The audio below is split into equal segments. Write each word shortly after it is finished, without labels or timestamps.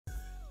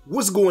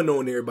What's going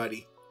on,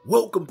 everybody?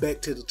 Welcome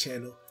back to the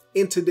channel.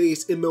 In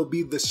today's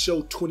MLB The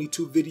Show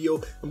 22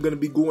 video, I'm going to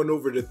be going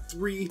over the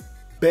 3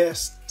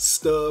 best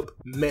stub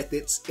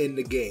methods in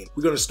the game.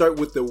 We're going to start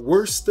with the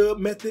worst stub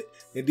method,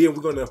 and then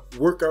we're going to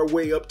work our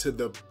way up to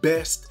the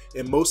best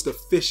and most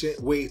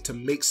efficient way to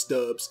make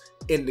stubs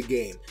in the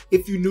game.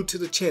 If you're new to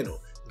the channel,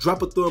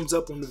 drop a thumbs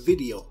up on the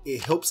video.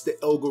 It helps the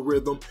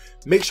algorithm.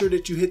 Make sure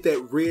that you hit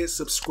that red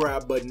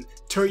subscribe button.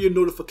 Turn your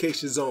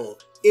notifications on.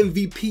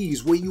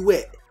 MVPs, where you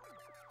at?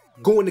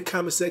 Go in the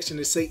comment section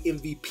and say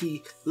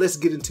MVP. Let's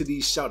get into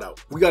these shout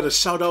outs. We got a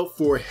shout out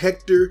for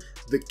Hector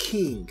the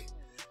King.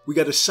 We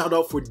got a shout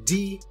out for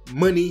D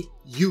Money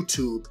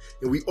YouTube.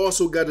 And we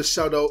also got a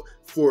shout out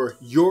for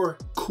your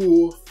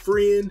cool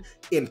friend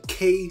and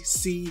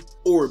KC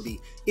Orby.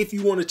 If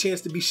you want a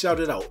chance to be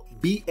shouted out,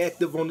 be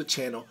active on the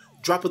channel,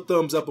 drop a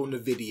thumbs up on the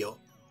video,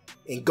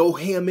 and go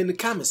ham in the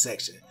comment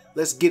section.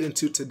 Let's get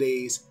into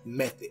today's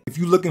method. If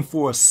you're looking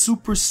for a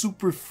super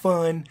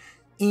fun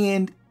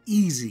and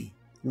easy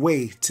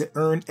way to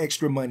earn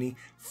extra money,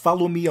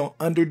 follow me on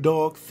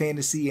Underdog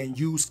Fantasy and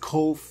use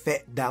code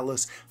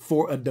FATDollars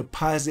for a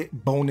deposit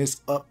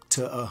bonus up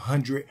to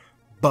 $100.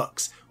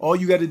 All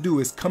you got to do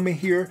is come in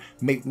here,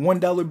 make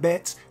 $1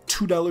 bets,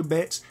 $2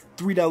 bets,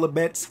 $3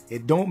 bets.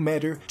 It don't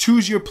matter.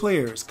 Choose your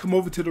players. Come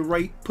over to the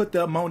right, put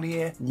the amount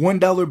in.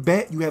 $1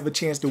 bet, you have a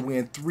chance to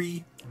win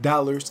 $3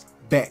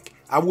 back.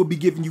 I will be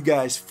giving you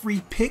guys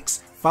free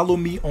picks. Follow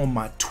me on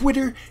my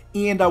Twitter,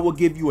 and I will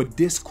give you a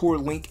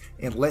Discord link,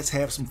 and let's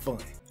have some fun.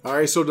 All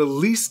right, so the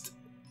least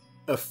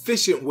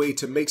efficient way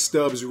to make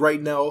stubs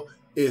right now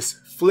is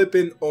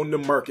flipping on the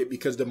market,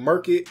 because the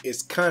market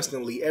is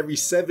constantly every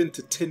 7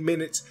 to 10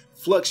 minutes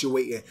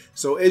fluctuating.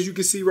 So as you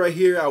can see right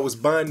here, I was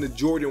buying the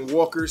Jordan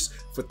Walkers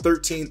for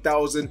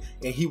 $13,000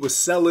 and he was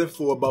selling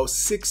for about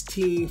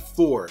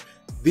 $16,400.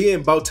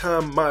 Then by the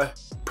time my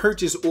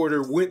purchase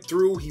order went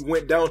through, he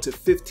went down to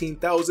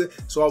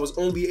 $15,000, so I was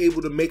only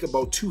able to make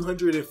about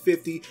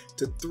 250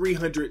 to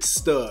 300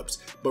 stubs.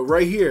 But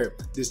right here,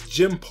 this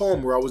Jim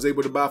Palmer I was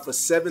able to buy for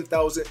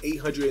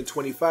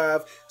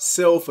 $7,825,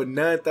 sell for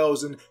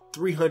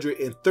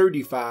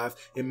 $9,335,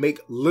 and make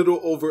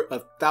little over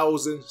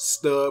 1,000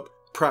 stub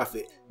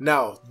profit.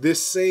 Now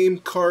this same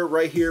card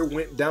right here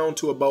went down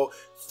to about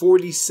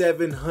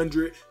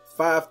 4,700,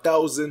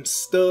 5,000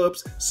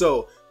 stubs.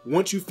 So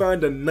once you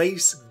find a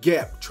nice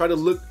gap, try to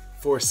look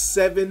for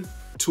 7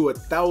 to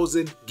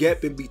 1,000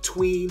 gap in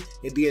between,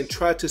 and then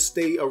try to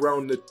stay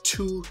around the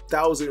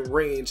 2,000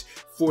 range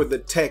for the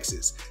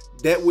taxes.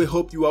 That will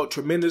help you out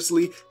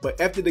tremendously.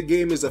 But after the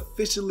game is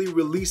officially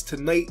released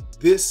tonight,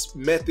 this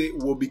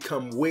method will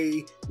become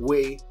way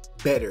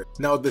better.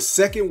 Now the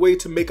second way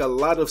to make a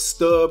lot of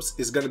stubs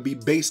is going to be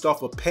based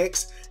off of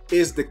packs,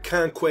 is the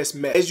conquest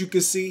map. As you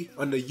can see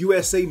on the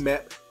USA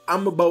map,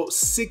 I'm about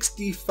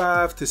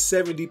 65 to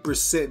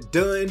 70%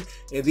 done,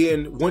 and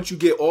then once you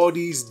get all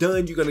these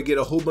done, you're gonna get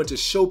a whole bunch of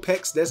show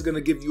packs. That's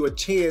gonna give you a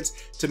chance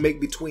to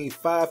make between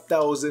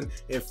 5,000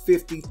 and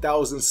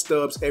 50,000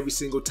 stubs every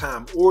single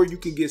time. Or you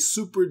can get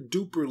super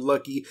duper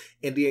lucky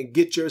and then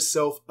get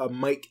yourself a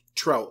Mike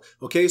Trout.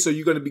 Okay, so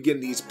you're going to be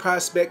getting these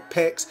prospect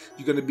packs,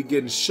 you're going to be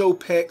getting show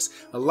packs,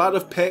 a lot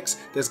of packs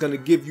that's going to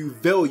give you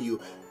value.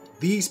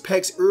 These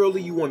packs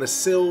early, you want to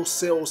sell,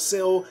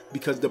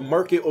 because the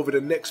market over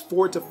the next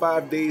 4 to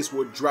 5 days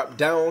will drop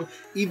down,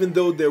 even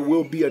though there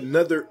will be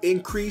another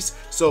increase.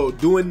 So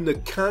doing the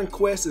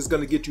conquest is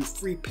going to get you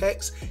free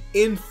packs.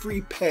 In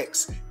free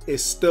packs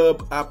is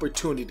stub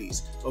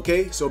opportunities.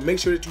 Okay, so make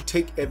sure that you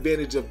take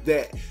advantage of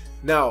that.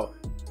 Now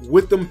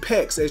with them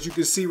packs, as you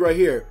can see right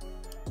here,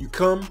 you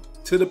come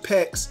to the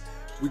packs.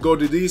 We go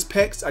to these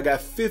packs. I got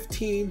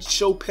 15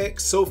 show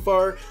packs so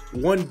far.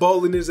 1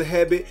 balling is a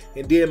habit,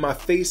 and then my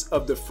face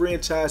of the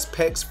franchise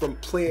packs from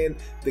playing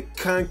the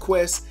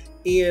conquest,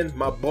 and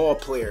my ball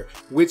player,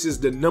 which is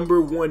the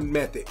 #1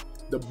 method.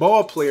 The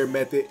ball player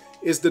method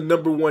is the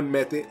 #1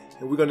 method,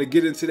 and we're going to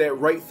get into that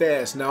right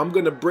fast. Now I'm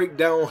going to break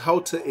down how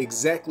to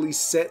exactly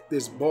set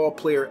this ball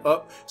player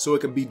up so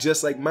it can be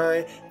just like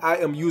mine. I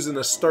am using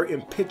a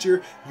starting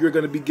pitcher. You're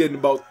going to be getting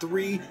about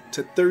 3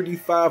 to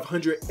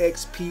 3,500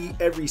 XP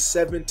every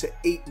 7 to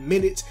 8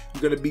 minutes.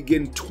 You're going to be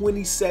getting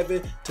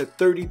 27 to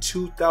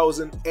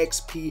 32,000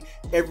 XP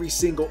every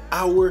single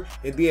hour.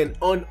 And then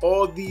on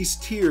all these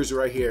tiers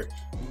right here,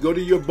 you go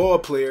to your ball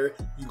player,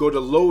 you go to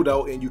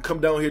loadout, and you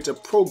come down here to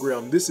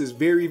program. This is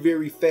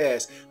very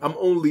fast. I'm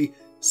only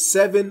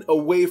 7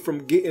 away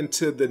from getting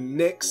to the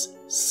next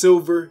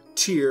silver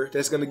tier.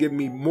 That's going to give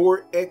me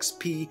more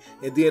XP,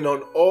 and then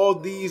on all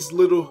these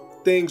little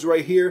things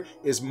right here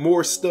is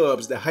more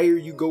stubs. The higher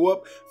you go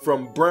up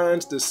from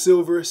bronze to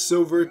silver,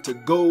 silver to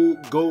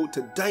gold, gold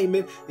to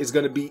diamond, is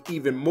going to be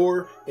even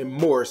more and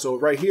more. So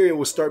right here it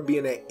will start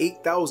being at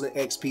 8,000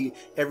 XP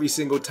every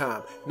single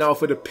time. Now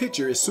for the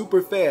pitcher, it's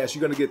super fast.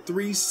 You're going to get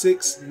 3,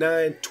 6,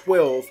 9,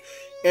 12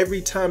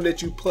 every time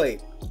that you play.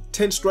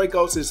 10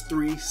 strikeouts is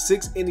 3,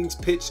 6 innings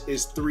pitched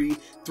is 3,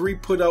 3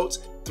 putouts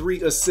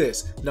 3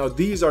 assists. Now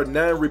these are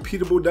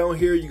non-repeatable down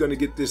here. You're gonna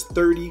get this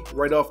 30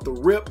 right off the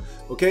rip,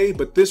 okay?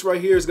 But this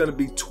right here is gonna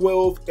be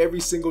 12 every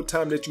single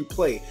time that you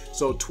play.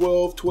 So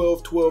 12,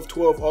 12, 12,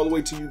 12, all the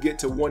way till you get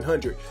to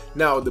 100.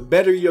 Now the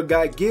better your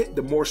guy get,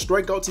 the more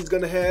strikeouts he's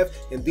gonna have,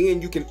 and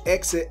then you can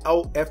exit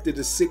out after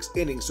the 6th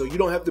inning. So you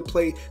don't have to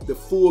play the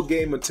full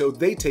game until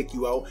they take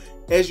you out.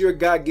 As your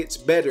guy gets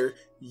better,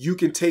 you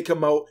can take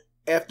him out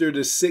after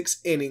the 6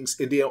 innings,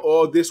 and then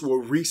all this will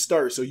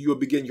restart. So you will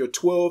begin your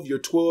 12, your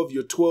 12,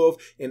 your 12,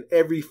 and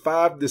every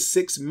 5 to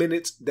 6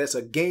 minutes, that's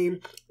a game.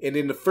 And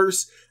in the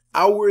first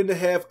hour and a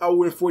half,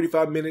 hour and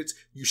 45 minutes,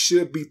 you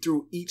should be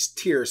through each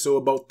tier. So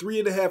about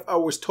 3.5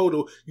 hours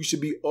total, you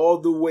should be all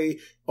the way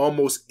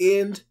almost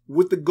end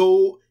with the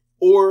gold,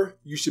 or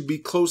you should be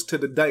close to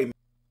the diamond.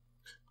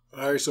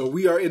 All right, so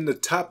we are in the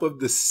top of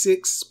the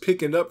 6,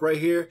 picking up right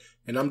here,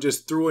 and I'm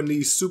just throwing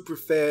these super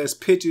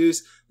fast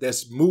pitches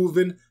that's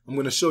moving. I'm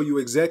going to show you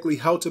exactly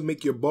how to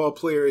make your ball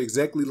player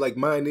exactly like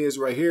mine is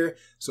right here.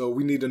 So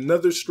we need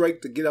another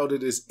strike to get out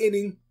of this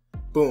inning.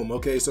 Boom.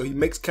 Okay, so he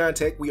makes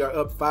contact. We are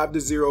up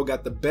 5-0,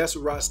 got the best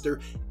roster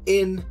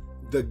in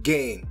the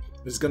game.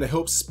 It's going to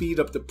help speed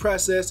up the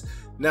process.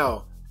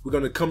 Now, we're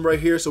going to come right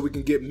here so we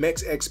can get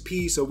max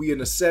XP. So we in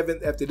the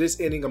 7th. After this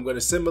inning, I'm going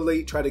to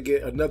simulate, try to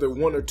get another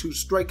 1 or 2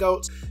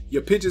 strikeouts.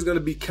 Your pitch is going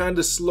to be kind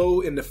of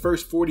slow in the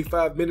first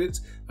 45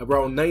 minutes,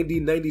 around 90,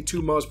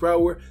 92 miles per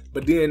hour.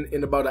 But then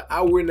in about an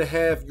hour and a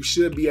half, you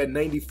should be at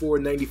 94,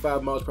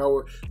 95 miles per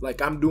hour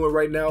like I'm doing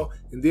right now.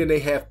 And then they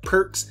have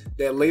perks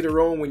that later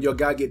on when your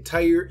guy get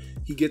tired,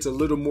 he gets a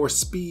little more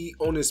speed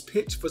on his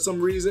pitch for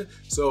some reason.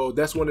 So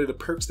that's one of the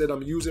perks that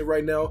I'm using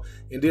right now.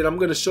 And then I'm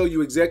going to show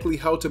you exactly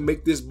how to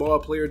make this ball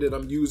player that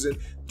I'm using,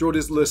 throw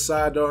this little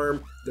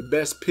sidearm, the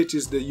best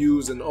pitches to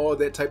use, and all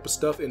that type of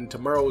stuff in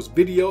tomorrow's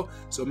video.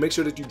 So make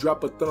sure that you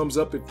drop a thumbs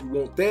up if you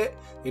want that.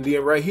 And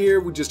then right here,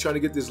 we're just trying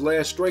to get this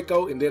last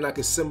strikeout, and then I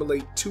can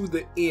simulate to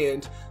the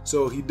end.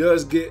 So he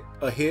does get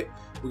a hit.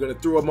 We're going to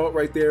throw him out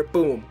right there.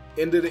 Boom.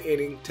 End of the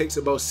inning. Takes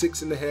about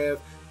 6.5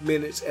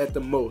 minutes at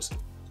the most.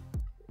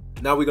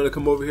 Now we're going to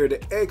come over here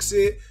to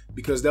exit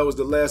because that was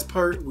the last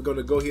part. We're going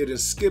to go ahead and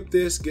skip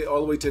this, get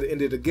all the way to the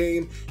end of the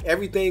game.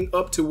 Everything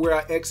up to where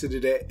I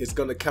exited at is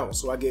going to count.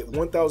 So I get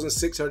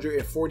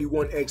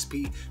 1,641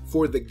 XP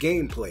for the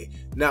gameplay.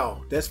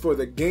 Now, that's for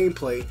the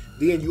gameplay.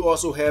 Then you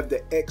also have the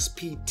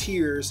XP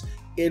tiers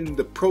in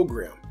the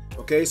program.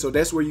 Okay, so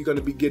that's where you're going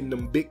to be getting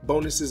them big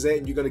bonuses at,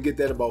 and you're going to get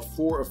that about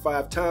 4 or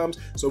 5 times.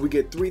 So we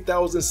get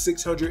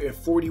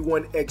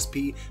 3,641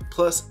 XP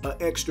plus an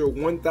extra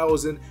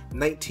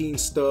 1,019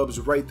 stubs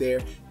right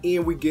there,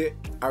 and we get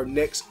our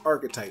next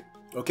archetype.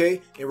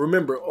 Okay, and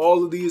remember,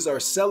 all of these are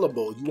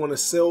sellable. You want to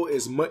sell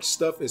as much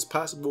stuff as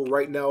possible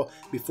right now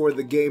before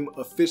the game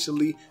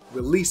officially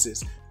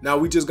releases. Now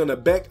we're just gonna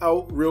back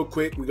out real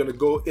quick. We're gonna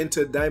go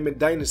into Diamond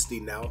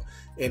Dynasty now,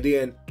 and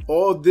then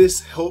all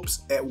this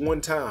helps at one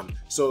time.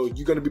 So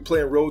you're gonna be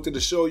playing Road to the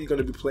Show, you're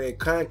gonna be playing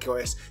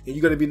Conquest, and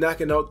you're gonna be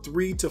knocking out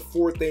 3 to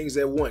 4 things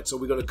at once. So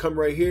we're gonna come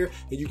right here,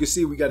 and you can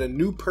see we got a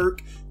new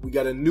perk, we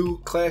got a new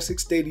classic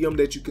stadium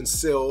that you can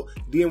sell.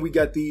 Then we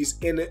got these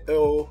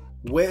NL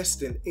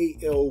West and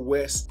AL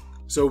West.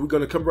 So we're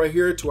going to come right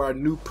here to our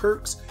new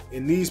perks,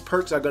 and these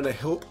perks are going to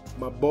help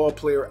my ball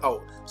player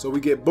out. So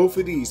we get both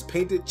of these,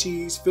 painted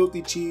cheese,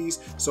 filthy cheese.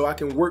 So I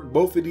can work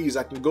both of these.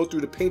 I can go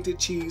through the painted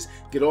cheese,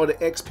 get all the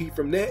XP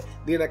from that.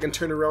 Then I can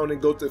turn around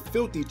and go to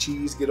filthy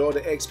cheese, get all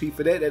the XP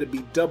for that. That'll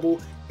be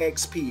double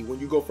XP. When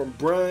you go from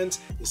bronze,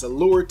 it's a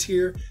lower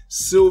tier.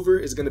 Silver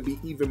is going to be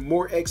even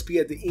more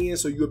XP at the end.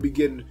 So you'll be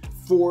getting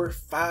 4,000,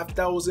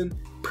 5,000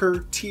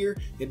 per tier.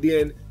 And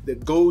then the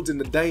golds and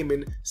the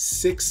diamond,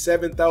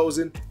 6,000,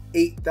 7,000,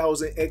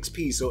 8,000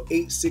 XP. So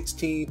 8,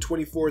 16,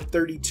 24,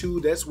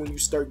 32. That's when you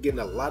start getting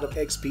a lot of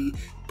XP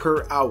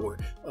per hour.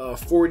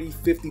 40,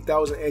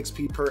 50,000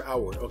 XP per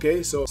hour.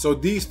 Okay, so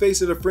these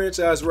face of the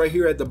franchise right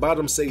here at the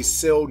bottom say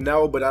sell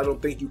now, but I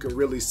don't think you can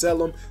really sell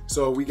them.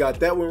 So we got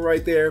that one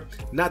right there.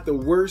 Not the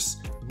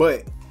worst,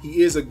 but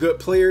he is a good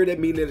player. That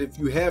means that if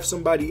you have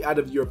somebody out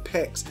of your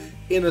packs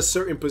in a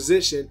certain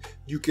position,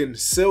 you can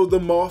sell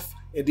them off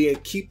and then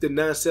keep the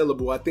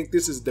non-sellable. I think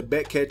this is the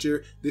bat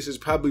catcher. This is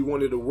probably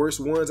one of the worst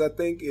ones, I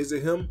think. Is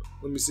it him?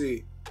 Let me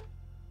see.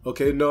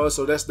 Okay, no,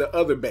 so that's the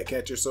other bat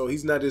catcher. So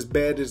he's not as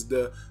bad as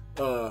the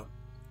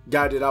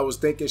guy that I was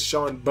thinking,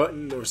 Sean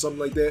Button or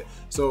something like that.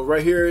 So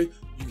right here,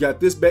 you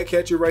got this bat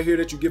catcher right here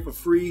that you get for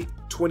free,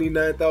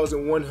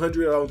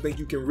 29,100. I don't think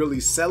you can really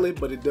sell it,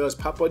 but it does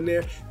pop on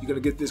there. You're gonna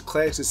get this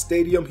classic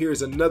stadium.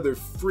 Here's another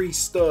free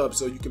stub,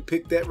 so you can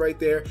pick that right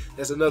there.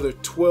 That's another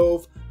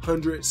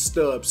 1,200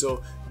 stubs.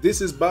 So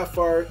this is by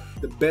far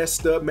the best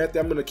stub method.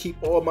 I'm gonna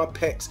keep all my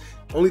packs.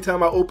 Only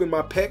time I open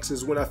my packs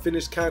is when I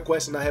finish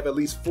Conquest and I have at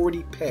least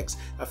 40 packs.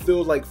 I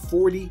feel like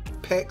 40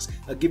 packs,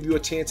 I'll give you a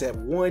chance at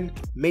 1,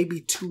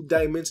 maybe 2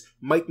 diamonds.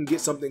 Might can get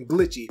something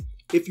glitchy.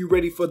 If you're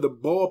ready for the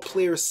ball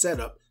player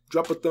setup,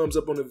 drop a thumbs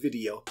up on the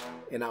video,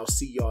 and I'll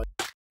see y'all.